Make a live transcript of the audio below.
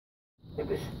It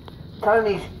was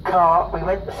Tony's car. We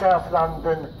went to South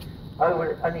London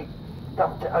over, and he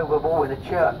dumped it over a wall in a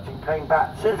church and came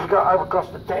back. As soon as we got over across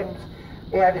the Thames,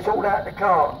 he had us all out of the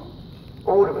car.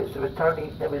 All of us. There was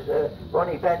Tony, there was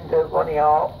Ronnie Bender, Ronnie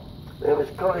Hart, there was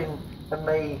Colin and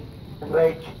me and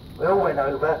Reg. We all went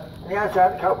over, and he had us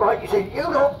out of the car. Right, he said, you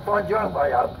lot find your own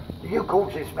way home. You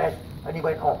caused this mess. And he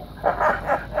went off.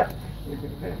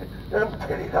 Don't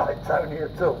really like Tony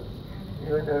at all.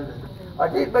 I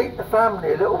did meet the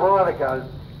family a little while ago.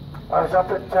 I was up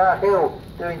at Tower Hill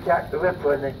doing Jack the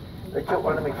Ripper, and they took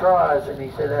one of my flyers, and he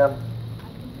said,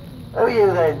 who are you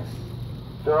then?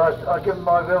 So I give him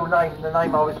my real name, the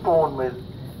name I was born with,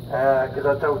 because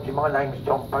I told you my name's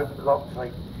John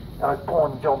Pope-de-Locksley. I was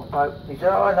born John Pope. He said,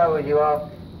 oh, I know who you are.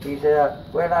 He said,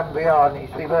 we're in Ambrian. He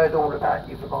said, we've heard all about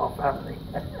you from our family.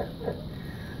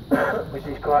 Which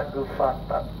is quite good fun.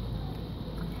 But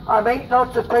I meet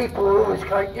lots of people who always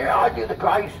go, yeah, I do the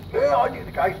Grace. Yeah, I do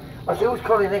the Grace. I said, who's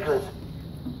Colin Nicholas?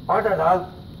 I don't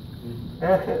know.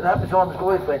 That was Ron's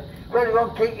boyfriend. Where did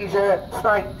Ron keep his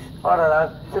snakes? I don't know.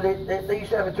 So they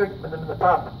used to have a drink with them in the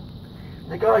pub.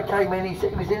 The guy came in, he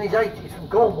said he was in his 80s from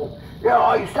Cornwall. Yeah,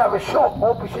 I used to have a shop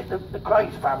opposite the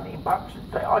Grace family in Buxton.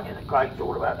 I knew the Grace,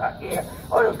 all about that. Yeah,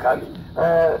 I know Grace.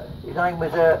 His name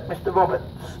was Mr. Roberts.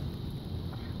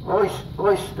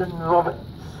 Royston Roberts.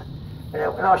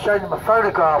 And I showed him a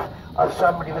photograph of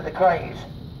somebody with the Krays.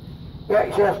 Yeah,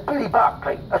 he said, that's Billy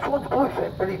Buckley. That's Ron's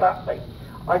boyfriend, Billy Buckley.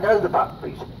 I know the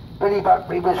Buckleys. Billy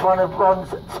Buckley was one of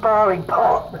Ron's sparring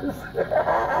partners.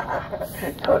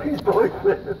 Not his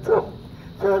boyfriend at all.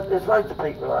 So there's loads of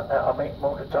people like that. I meet them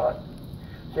all the time.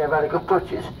 So I've had a good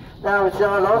butchers. Now it's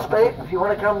our last bit. If you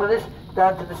want to come with us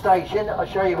down to the station, I'll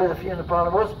show you where the funeral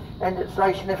parlour was. End at the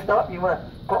station. If not, you want to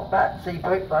pop back, see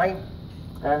Brick Lane,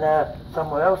 and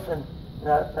somewhere else. And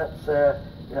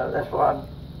that's why I'm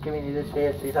giving you this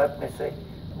here, so you don't miss it,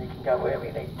 and you can go wherever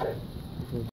you need to.